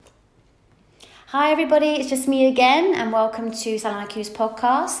Hi everybody, it's just me again and welcome to Salon IQ's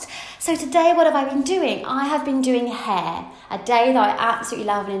podcast. So today what have I been doing? I have been doing hair, a day that I absolutely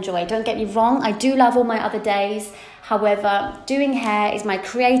love and enjoy. Don't get me wrong, I do love all my other days. However, doing hair is my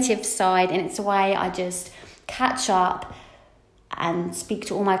creative side and it's a way I just catch up and speak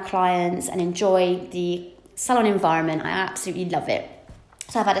to all my clients and enjoy the salon environment. I absolutely love it.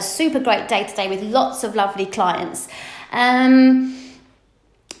 So I've had a super great day today with lots of lovely clients.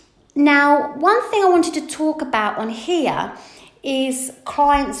 Now, one thing I wanted to talk about on here is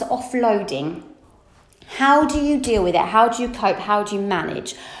clients offloading. How do you deal with it? How do you cope? How do you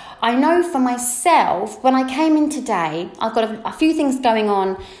manage? I know for myself, when I came in today, I've got a few things going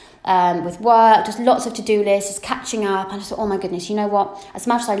on with work, just lots of to-do lists, just catching up. I just thought, oh my goodness, you know what? As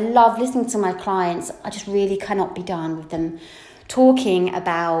much as I love listening to my clients, I just really cannot be done with them talking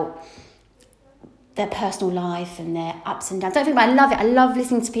about their personal life and their ups and downs. Don't think about it. I love it. I love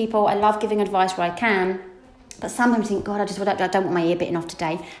listening to people. I love giving advice where I can. But sometimes I think, God, I don't want my ear bitten off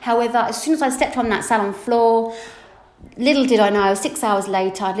today. However, as soon as I stepped on that salon floor, little did I know, 6 hours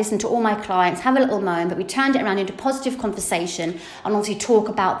later, I'd listen to all my clients, have a little moan, but we turned it around into positive conversation and obviously talk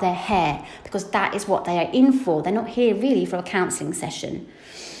about their hair because that is what they are in for. They're not here really for a counselling session.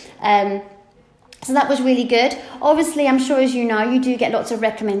 So that was really good. Obviously, I'm sure as you know, you do get lots of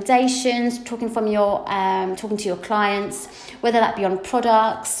recommendations talking to your clients, whether that be on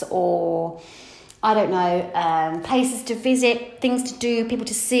products or, I don't know, places to visit, things to do, people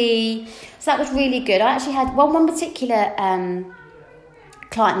to see. So that was really good. I actually had one particular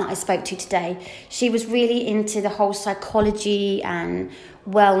client that I spoke to today. She was really into the whole psychology and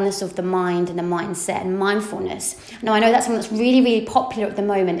wellness of the mind and the mindset and mindfulness. Now, I know that's something that's really, really popular at the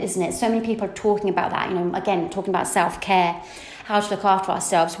moment, isn't it? So many people are talking about that, again, talking about self-care, how to look after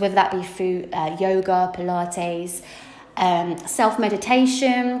ourselves, whether that be through yoga, Pilates,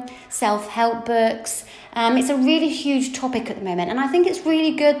 self-meditation, self-help books. It's a really huge topic at the moment. And I think it's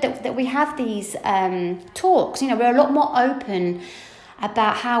really good that we have these talks. We're a lot more open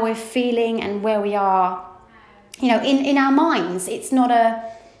about how we're feeling and where we are, in our minds. It's not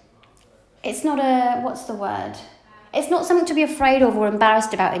what's the word? It's not something to be afraid of or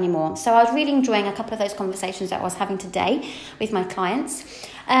embarrassed about anymore. So I was really enjoying a couple of those conversations that I was having today with my clients.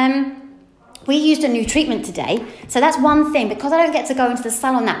 We used a new treatment today. So that's one thing, because I don't get to go into the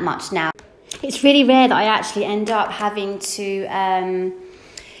salon that much now. It's really rare that I actually end up having to,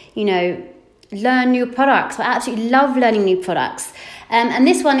 learn new products. I absolutely love learning new products. And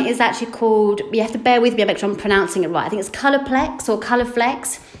this one is actually called, you have to bear with me, make sure I'm pronouncing it right. I think it's Colorplex or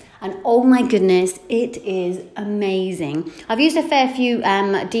Colorflex. And oh my goodness, it is amazing. I've used a fair few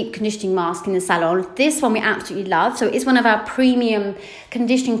deep conditioning masks in the salon. This one we absolutely love. So it's one of our premium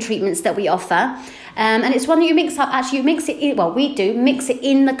conditioning treatments that we offer. And it's one that you mix up, actually you mix it in, we do, mix it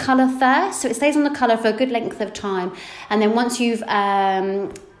in the colour first. So it stays on the colour for a good length of time. And then once the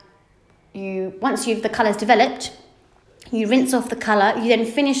colour's developed, you rinse off the colour, you then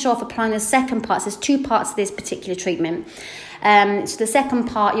finish off applying the second part. So there's two parts to this particular treatment. So the second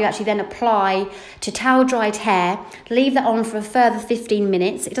part you actually then apply to towel-dried hair, leave that on for a further 15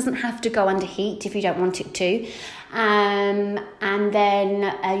 minutes. It doesn't have to go under heat if you don't want it to. And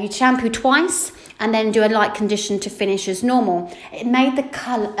then you shampoo twice and then do a light condition to finish as normal. It made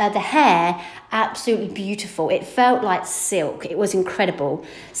the hair absolutely beautiful. It felt like silk. It was incredible.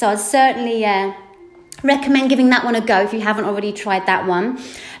 So I'd certainly recommend giving that one a go if you haven't already tried that one.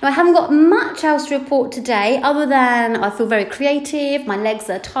 Now, I haven't got much else to report today other than I feel very creative, my legs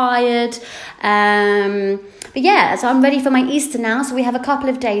are tired. But yeah, so I'm ready for my Easter now. So we have a couple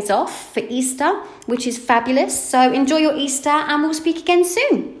of days off for Easter, which is fabulous. So enjoy your Easter and we'll speak again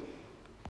soon.